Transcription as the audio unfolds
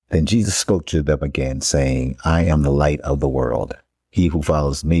Then Jesus spoke to them again, saying, I am the light of the world. He who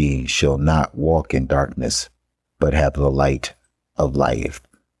follows me shall not walk in darkness, but have the light of life.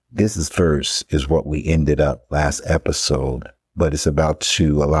 This verse is what we ended up last episode, but it's about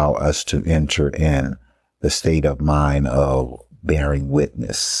to allow us to enter in the state of mind of bearing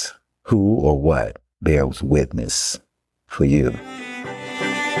witness. Who or what bears witness for you?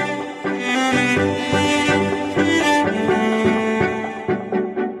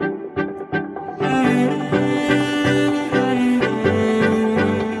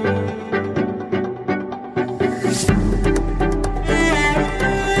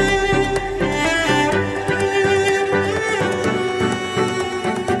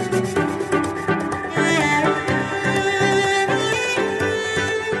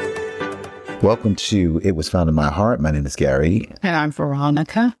 Welcome to It Was Found in My Heart. My name is Gary. And I'm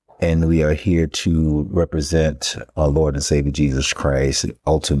Veronica. And we are here to represent our Lord and Savior Jesus Christ,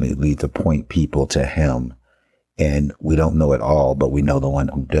 ultimately to point people to Him. And we don't know it all, but we know the one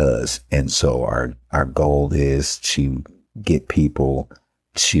who does. And so our goal is to get people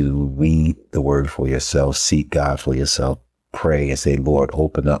to read the Word for yourself, seek God for yourself, pray and say, Lord,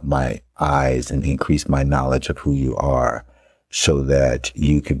 open up my eyes and increase my knowledge of who you are, so that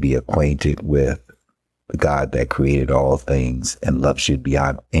you can be acquainted with the God that created all things and loves you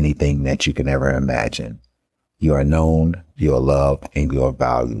beyond anything that you can ever imagine. You are known, you are loved, and you are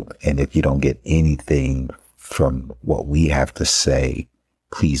valued. And if you don't get anything from what we have to say,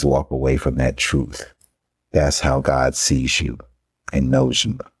 please walk away from that truth. That's how God sees you and knows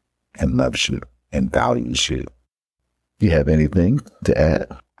you and loves you and values you. Do you have anything to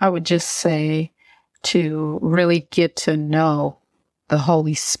add? I would just say to really get to know the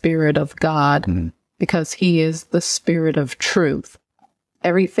Holy Spirit of God, because He is the Spirit of truth.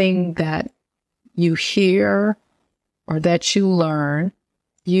 Everything that you hear or that you learn,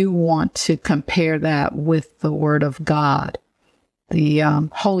 you want to compare that with the Word of God. The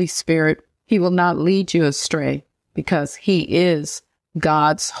Holy Spirit, He will not lead you astray because He is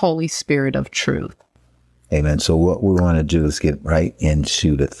God's Holy Spirit of truth. Amen. So what we want to do is get right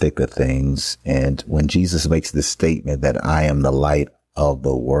into the thick of things. And when Jesus makes this statement that I am the light of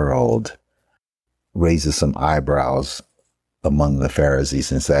the world, raises some eyebrows among the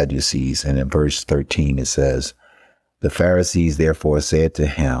Pharisees and Sadducees. And in verse 13, it says, the Pharisees therefore said to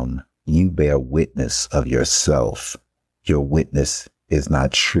him, you bear witness of yourself. Your witness is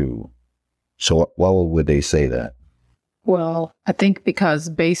not true. So why would they say that? Well, I think because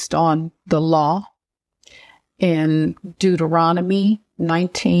based on the law, in Deuteronomy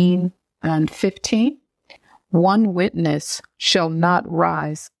 19 and 15, one witness shall not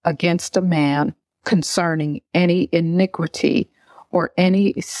rise against a man concerning any iniquity or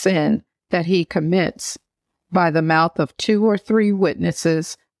any sin that he commits. By the mouth of 2 or 3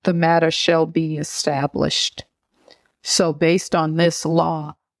 witnesses, the matter shall be established. So based on this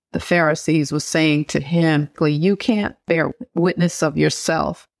law, the Pharisees was saying to him, you can't bear witness of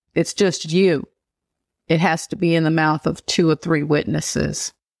yourself. It's just you. It has to be in the mouth of 2 or 3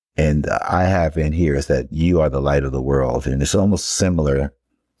 witnesses. And I have in here is that you are the light of the world. And it's almost similar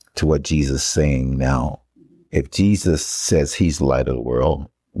to what Jesus is saying now. If Jesus says He's the light of the world,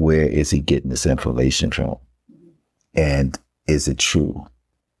 where is He getting this information from? And is it true?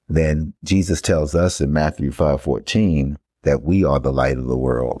 Then Jesus tells us in Matthew 5:14 that we are the light of the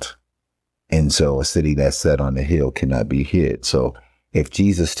world. And so a city that's set on the hill cannot be hid. So if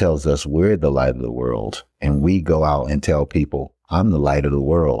Jesus tells us we're the light of the world and we go out and tell people, I'm the light of the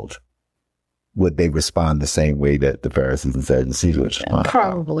world, would they respond the same way that the Pharisees and Sadducees would respond?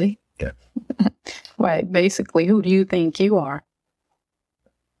 Probably. Yeah. Right. Basically, who do you think you are?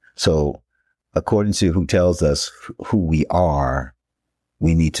 So according to who tells us who we are,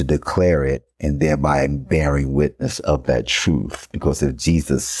 we need to declare it and thereby bearing witness of that truth. Because if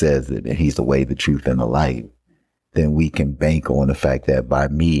Jesus says it and He's the way, the truth, and the light, then we can bank on the fact that by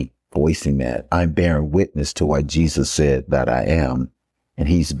me voicing that, I'm bearing witness to what Jesus said that I am. And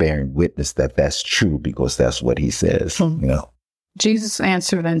He's bearing witness that that's true because that's what He says, you know. Jesus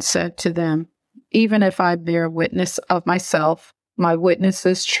answered and said to them, even if I bear witness of myself, my witness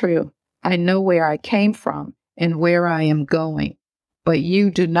is true. I know where I came from and where I am going, but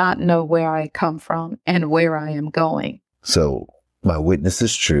you do not know where I come from and where I am going. So my witness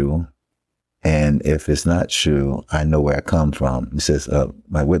is true. And if it's not true, I know where I come from. He says,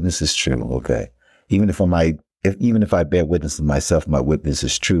 my witness is true. Okay. Even if I bear witness of myself, my witness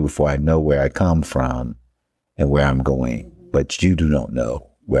is true, for I know where I come from and where I'm going. But you do not know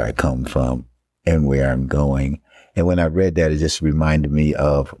where I come from and where I'm going. And when I read that, it just reminded me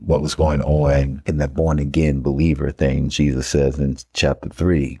of what was going on in the born again believer thing. Jesus says in chapter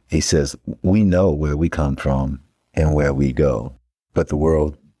 3, he says, we know where we come from and where we go, but the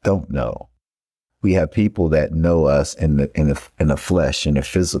world don't know. We have people that know us in the flesh, in the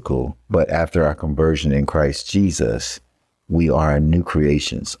physical, but after our conversion in Christ Jesus, we are new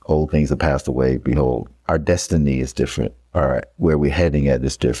creations. Old things have passed away. Behold, our destiny is different. All right, where we're heading at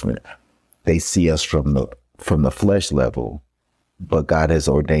is different. They see us from the flesh level, but God has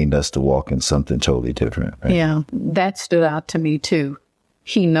ordained us to walk in something totally different. Right? Yeah, that stood out to me too.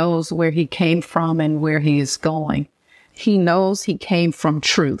 He knows where he came from and where he is going. He knows he came from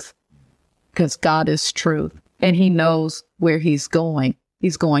truth, because God is truth, and he knows where he's going.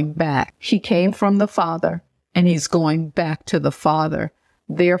 He's going back. He came from the Father, and he's going back to the Father.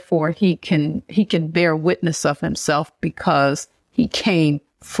 Therefore, he can bear witness of himself because he came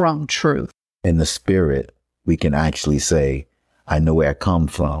from truth. In the spirit, we can actually say, I know where I come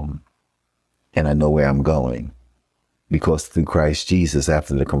from, and I know where I'm going. Because through Christ Jesus,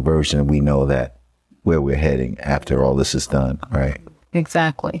 after the conversion, we know that where we're heading after all this is done, right?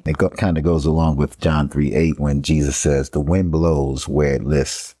 Exactly. It kind of goes along with John 3:8 when Jesus says, the wind blows where it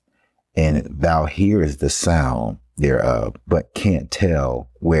lists, and thou hearest the sound thereof, but can't tell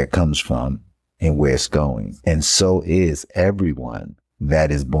where it comes from and where it's going. And so is everyone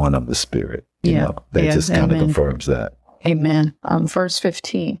that is born of the Spirit. You know, that just kind of confirms that. Amen. Verse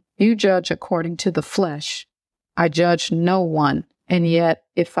 15, you judge according to the flesh. I judge no one. And yet,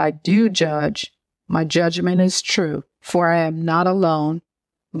 if I do judge, my judgment is true. For I am not alone,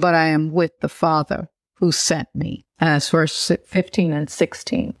 but I am with the Father who sent me. And that's verse 15 and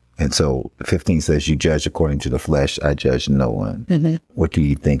 16. And so 15 says, you judge according to the flesh. I judge no one. Mm-hmm. What do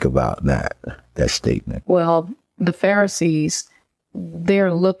you think about that statement? Well, the Pharisees,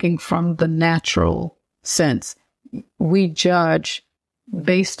 they're looking from the natural sense. We judge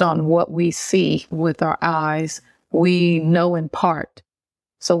based on what we see with our eyes. We know in part,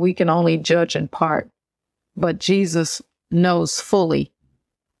 so we can only judge in part. But Jesus knows fully,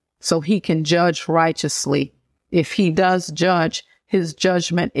 so he can judge righteously. If he does judge, his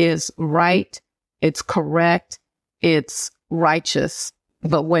judgment is right, it's correct, it's righteous.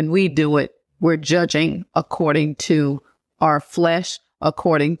 But when we do it, we're judging according to our flesh,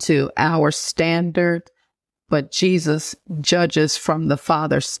 according to our standard. But Jesus judges from the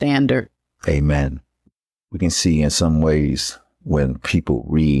Father's standard. Amen. We can see in some ways when people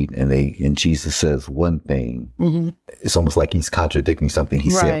read and Jesus says one thing, mm-hmm. It's almost like he's contradicting something he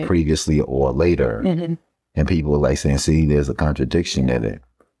said previously or later. Mm-hmm. And people are like saying, see, there's a contradiction in it.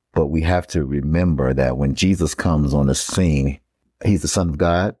 But we have to remember that when Jesus comes on the scene, he's the Son of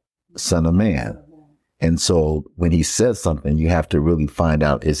God, Son of Man. And so when he says something, you have to really find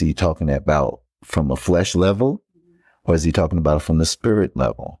out, is he talking about from a flesh level or is he talking about it from the spirit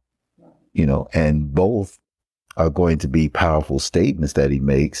level? You know, and both are going to be powerful statements that he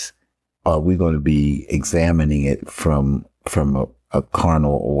makes. Are we going to be examining it from a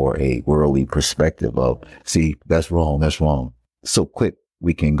carnal or a worldly perspective of, see, that's wrong. So quick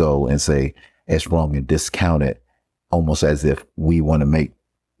we can go and say it's wrong and discount it almost as if we want to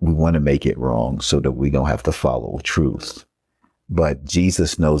make it wrong so that we don't have to follow truth. But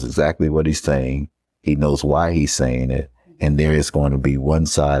Jesus knows exactly what he's saying. He knows why he's saying it. And there is going to be one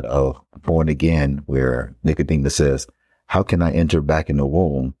side of born again where Nicodemus says, how can I enter back in the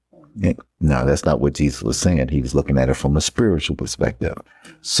womb? No, that's not what Jesus was saying. He was looking at it from a spiritual perspective.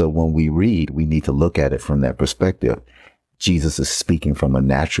 So when we read, we need to look at it from that perspective. Jesus is speaking from a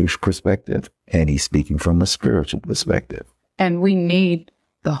natural perspective and he's speaking from a spiritual perspective. And we need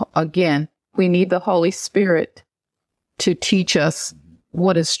the Holy Spirit to teach us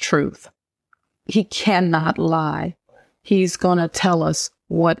what is truth. He cannot lie. He's going to tell us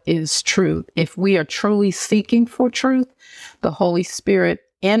what is truth. If we are truly seeking for truth, the Holy Spirit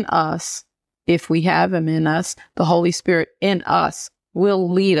in us, if we have him in us, the Holy Spirit in us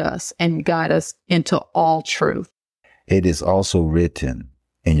will lead us and guide us into all truth. It is also written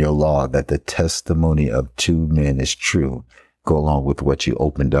in your law that the testimony of two men is true. Go along with what you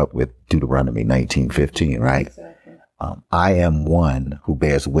opened up with Deuteronomy 19:15, right? Exactly. I am one who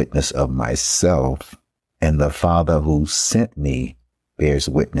bears witness of myself, and the Father who sent me bears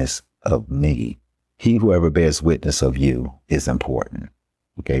witness of me. He who ever bears witness of you is important.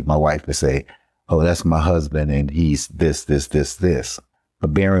 Okay, my wife would say, oh, that's my husband and he's this.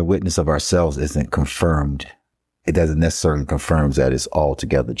 But bearing witness of ourselves isn't confirmed. It doesn't necessarily confirm that it's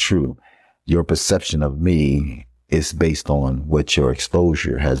altogether true. Your perception of me is based on what your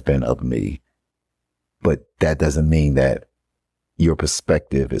exposure has been of me. But that doesn't mean that your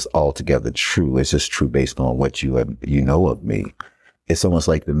perspective is altogether true. It's just true based on what you know of me. It's almost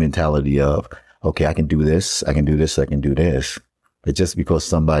like the mentality of, okay, I can do this, I can do this, I can do this. But just because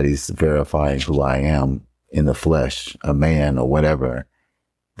somebody's verifying who I am in the flesh, a man or whatever,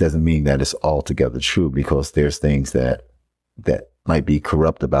 doesn't mean that it's altogether true, because there's things that might be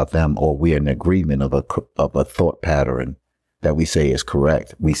corrupt about them, or we're in agreement of a thought pattern that we say is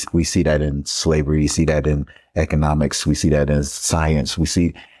correct. We see that in slavery, we see that in economics, we see that in science. We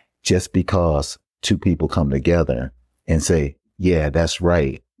see, just because two people come together and say, yeah, that's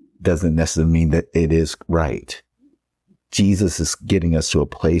right, doesn't necessarily mean that it is right. Jesus is getting us to a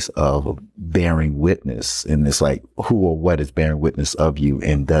place of bearing witness. And it's like, who or what is bearing witness of you?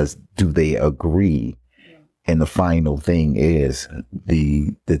 And do they agree? And the final thing is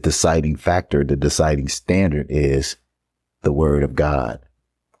the deciding factor, the deciding standard is the word of God,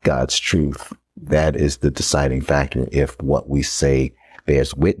 God's truth. That is the deciding factor. If what we say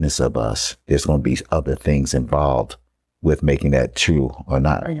bears witness of us, there's going to be other things involved with making that true or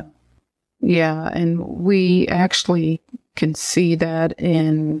not. Yeah. And we actually can see that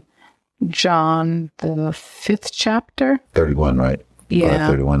in John, the 5th chapter. 31, right? Yeah.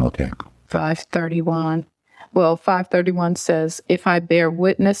 5:31, okay. 5:31. Well, 5:31 says, if I bear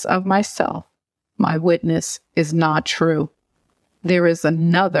witness of myself, my witness is not true. There is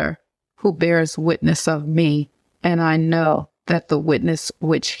another who bears witness of me, and I know that the witness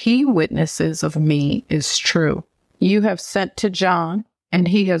which he witnesses of me is true. You have sent to John, and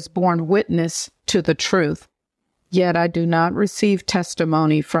he has borne witness to the truth. Yet I do not receive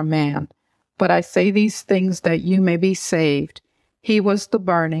testimony from man, but I say these things that you may be saved. He was the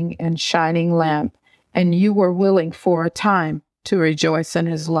burning and shining lamp, and you were willing for a time to rejoice in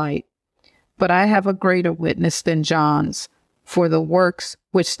his light. But I have a greater witness than John's, for the works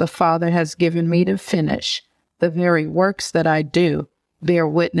which the Father has given me to finish, the very works that I do, bear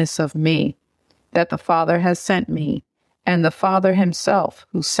witness of me, that the Father has sent me, and the Father himself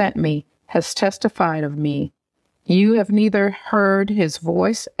who sent me has testified of me. You have neither heard his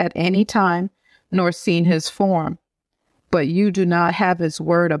voice at any time, nor seen his form, but you do not have his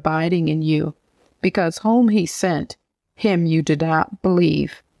word abiding in you, because whom he sent, him you did not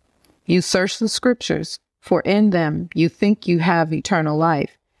believe. You search the scriptures, for in them you think you have eternal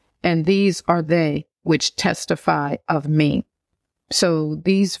life, and these are they which testify of me. So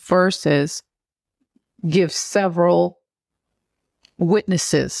these verses give several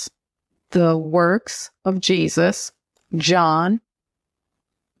witnesses. The works of Jesus, John,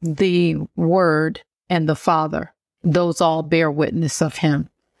 the Word, and the Father. Those all bear witness of him.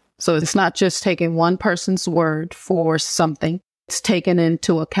 So it's not just taking one person's word for something. It's taken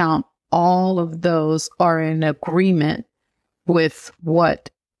into account all of those are in agreement with what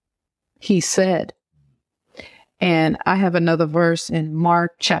he said. And I have another verse in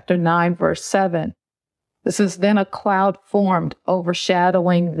Mark chapter 9, verse 7. This is, then a cloud formed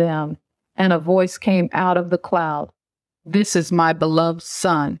overshadowing them, and a voice came out of the cloud. This is my beloved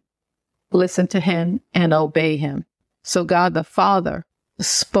Son. Listen to him and obey him. So God the Father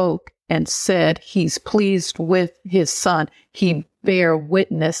spoke and said he's pleased with his Son. He bear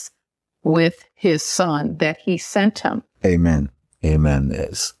witness with his Son that he sent him. Amen. Amen.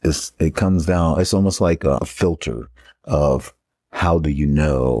 It comes down, it's almost like a filter of how do you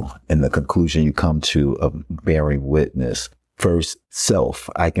know, and the conclusion you come to of bearing witness. First, self.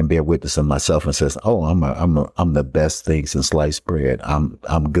 I can bear witness of myself and says, "Oh, I'm the best thing since sliced bread.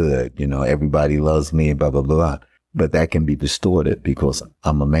 I'm good. You know, everybody loves me. Blah blah blah." But that can be distorted because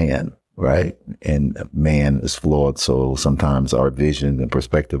I'm a man, right? And man is flawed. So sometimes our vision and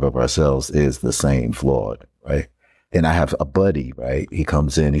perspective of ourselves is the same flawed, right? And I have a buddy, right? He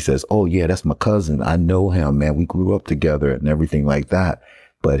comes in, he says, "Oh yeah, that's my cousin. I know him, man. We grew up together and everything like that."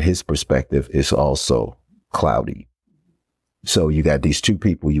 But his perspective is also cloudy. So you got these two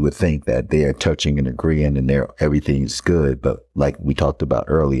people, you would think that they're touching and agreeing and everything's good. But like we talked about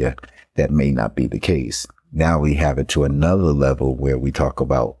earlier, that may not be the case. Now we have it to another level where we talk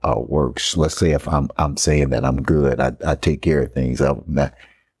about our works. Let's say if I'm saying that I'm good, I take care of things,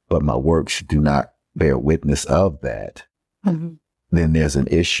 but my works do not bear witness of that. Mm-hmm. Then there's an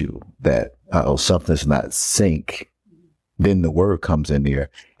issue that, something's not sync. Then the word comes in there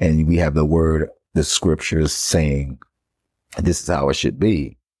and we have the scriptures saying, this is how it should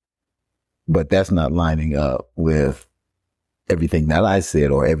be. But that's not lining up with everything that I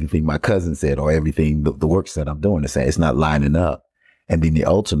said or everything my cousin said or everything, the works that I'm doing. It's not lining up. And then the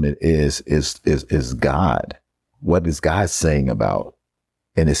ultimate is God. What is God saying about?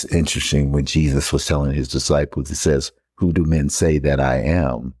 And it's interesting when Jesus was telling his disciples, it says, "Who do men say that I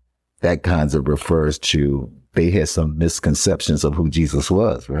am?" That kind of refers to they had some misconceptions of who Jesus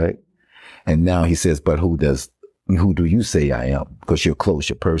was, right? And now he says, but who do you say I am? Because you're close,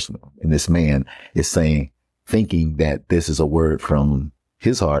 you're personal. And this man is saying, thinking that this is a word from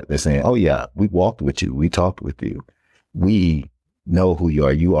his heart. They're saying, oh yeah, we walked with you. We talked with you. We know who you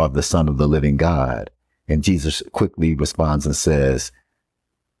are. You are the Son of the living God. And Jesus quickly responds and says,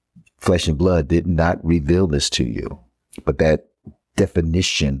 flesh and blood did not reveal this to you, but that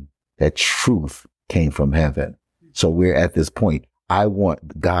definition, that truth came from heaven. So we're at this point. I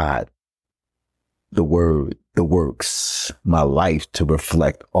want God, the word, the works, my life to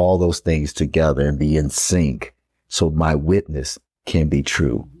reflect all those things together and be in sync so my witness can be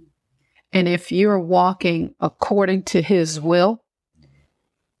true. And if you're walking according to his will,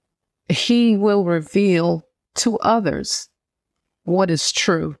 he will reveal to others what is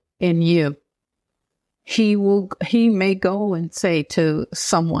true in you. He may go and say to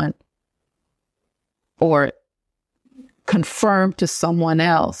someone or confirm to someone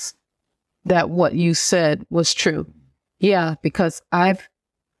else that what you said was true. Yeah, because I've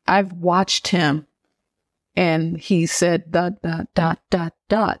watched him and he said ...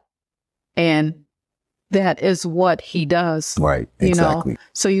 And that is what he does. Right. Exactly.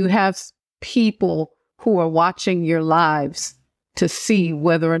 So you have people who are watching your lives to see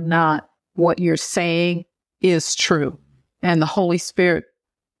whether or not what you're saying is true. And the Holy Spirit,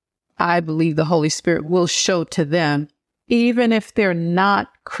 I believe the Holy Spirit will show to them, even if they're not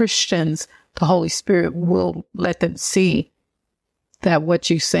Christians, the Holy Spirit will let them see that what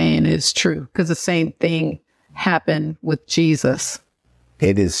you're saying is true. Because the same thing happened with Jesus.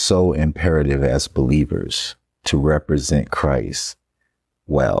 It is so imperative as believers to represent Christ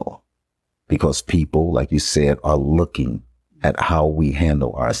well, because people, like you said, are looking at how we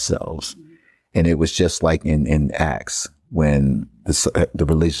handle ourselves. And it was just like in Acts when the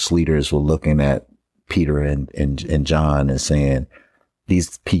religious leaders were looking at Peter and John and saying,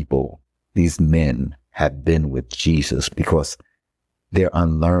 these people, these men have been with Jesus, because they're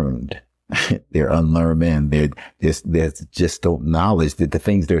unlearned. They're unlearned men. They just don't knowledge that the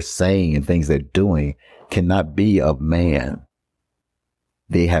things they're saying and things they're doing cannot be of man.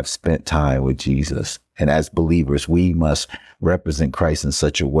 They have spent time with Jesus. And as believers, we must represent Christ in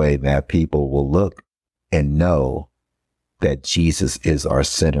such a way that people will look and know that Jesus is our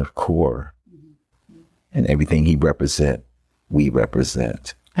center core, and everything he represents, we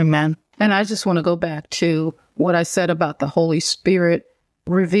represent. Amen. And I just want to go back to what I said about the Holy Spirit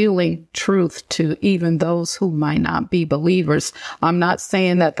revealing truth to even those who might not be believers. I'm not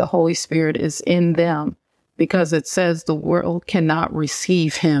saying that the Holy Spirit is in them, because it says the world cannot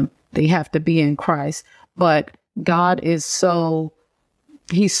receive him. They have to be in Christ. But God is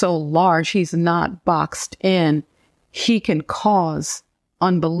he's so large. He's not boxed in. He can cause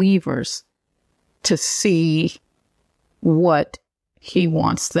unbelievers to see what he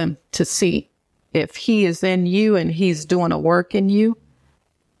wants them to see. If he is in you and he's doing a work in you,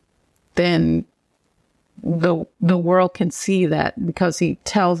 then the world can see that, because he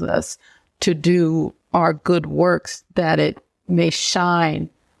tells us to do our good works, that it may shine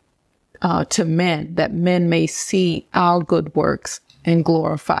to men, that men may see our good works and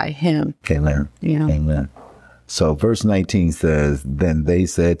glorify him. Amen. Yeah. Amen. So verse 19 says, then they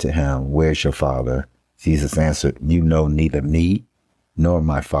said to him, where's your father? Jesus answered, you know neither me nor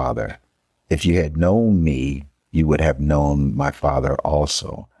my Father. If you had known me, you would have known my Father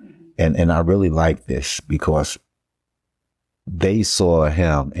also. And I really like this, because they saw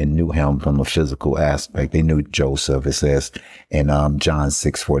him and knew him from a physical aspect. They knew Joseph. It says in John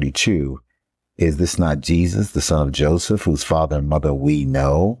 6:42, is this not Jesus, the son of Joseph, whose father and mother we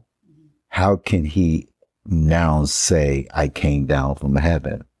know? How can he now say, I came down from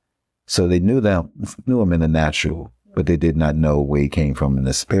heaven? So they knew him in the natural, but they did not know where he came from in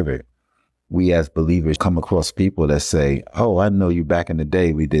the spirit. We as believers come across people that say, oh, I know you back in the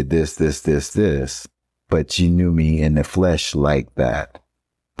day. We did this, but you knew me in the flesh like that.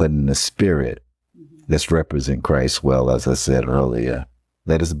 But in the spirit, let's represent Christ well, as I said earlier.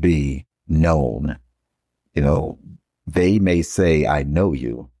 Let us be known. They may say, I know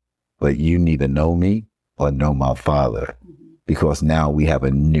you, but you neither know me or know my Father, because now we have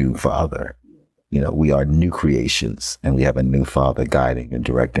a new Father. We are new creations, and we have a new Father guiding and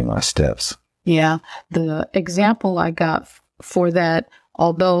directing our steps. Yeah. The example I got for that,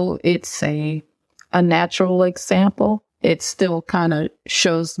 although it's a natural example, it still kind of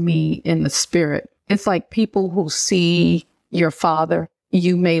shows me in the spirit. It's like people who see your father.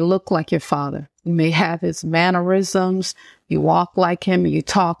 You may look like your father. You may have his mannerisms. You walk like him. You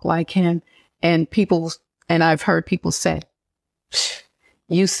talk like him. And I've heard people say,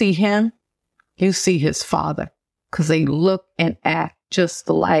 you see him? you see his Father, because they look and act just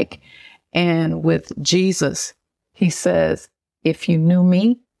alike. And with Jesus, he says, if you knew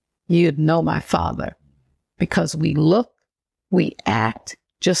me, you'd know my Father, because we look, we act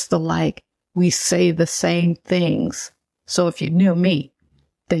just alike. We say the same things. So if you knew me,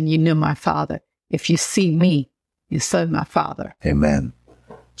 then you knew my Father. If you see me, you saw my Father. Amen.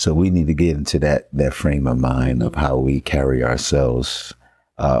 So we need to get into that frame of mind of how we carry ourselves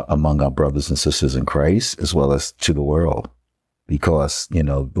among our brothers and sisters in Christ, as well as to the world, because, you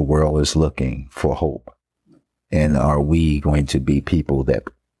know, the world is looking for hope. And are we going to be people that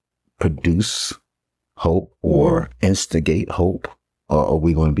produce hope or instigate hope? Or are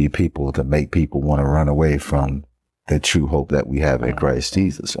we going to be people that make people want to run away from the true hope that we have in Christ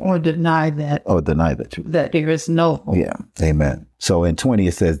Jesus? Or deny that. Or deny the truth. That there is no hope. Yeah. Amen. So in 20,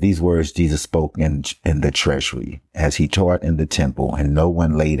 it says, these words Jesus spoke in the treasury as he taught in the temple, and no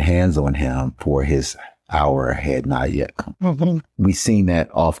one laid hands on him, for his hour had not yet come. Mm-hmm. We've seen that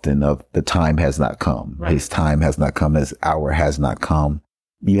often of the time has not come. Right. His time has not come. His hour has not come.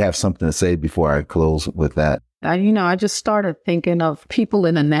 You have something to say before I close with that? I just started thinking of people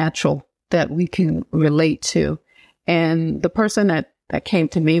in the natural that we can relate to. And the person that came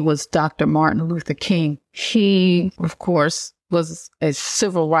to me was Dr. Martin Luther King. He, of course, was a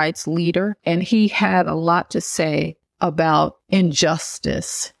civil rights leader, and he had a lot to say about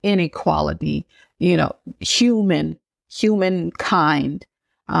injustice, inequality, humankind,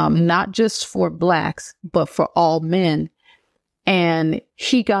 not just for Blacks, but for all men. And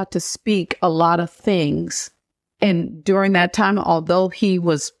he got to speak a lot of things. And during that time, although he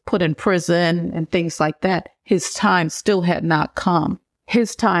was put in prison and things like that, his time still had not come.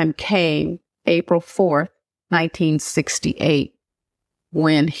 His time came April 4th, 1968,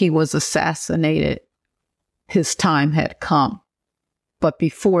 when he was assassinated. His time had come. But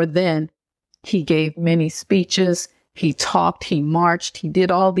before then, he gave many speeches. He talked, he marched, he did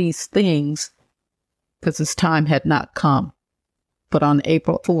all these things because his time had not come. But on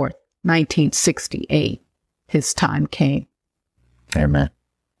April 4th, 1968, his time came. Amen.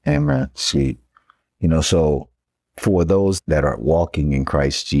 Amen. See, so for those that are walking in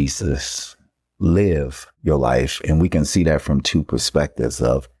Christ Jesus, live your life. And we can see that from two perspectives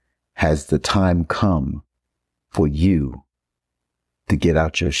of, has the time come for you to get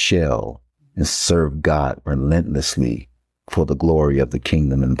out your shell and serve God relentlessly for the glory of the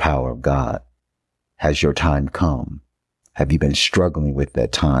kingdom and power of God? Has your time come? Have you been struggling with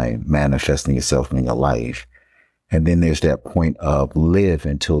that time manifesting itself in your life? And then there's that point of live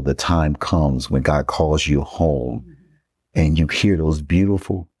until the time comes when God calls you home and you hear those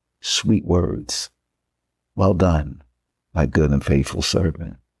beautiful, sweet words. Well done, my good and faithful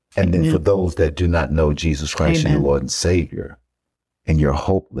servant. And then for those that do not know Jesus Christ as your Lord and Savior, and you're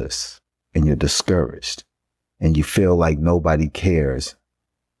hopeless and you're discouraged and you feel like nobody cares,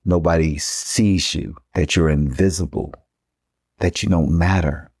 nobody sees you, that you're invisible, that you don't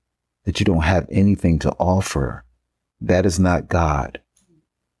matter, that you don't have anything to offer, that is not God.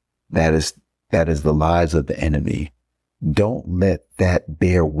 That is the lies of the enemy. Don't let that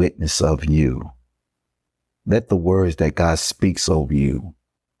bear witness of you. Let the words that God speaks over you,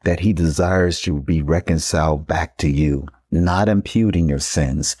 that he desires to be reconciled back to you, not imputing your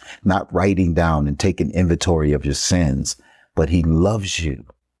sins, not writing down and taking inventory of your sins, but he loves you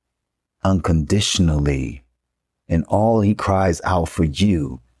unconditionally. And all he cries out for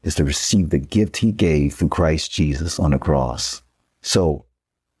you is to receive the gift he gave through Christ Jesus on the cross. So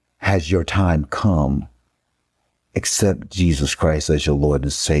has your time come? Accept Jesus Christ as your Lord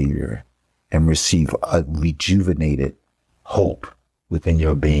and Savior and receive a rejuvenated hope within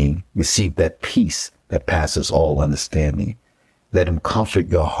your being. Receive that peace that passes all understanding. Let him comfort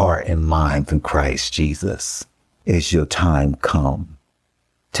your heart and mind through Christ Jesus. Is your time come?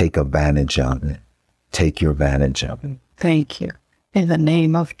 Take advantage of it. Take your advantage of it. Thank you. In the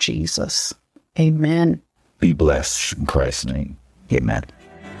name of Jesus. Amen. Be blessed in Christ's name. Amen.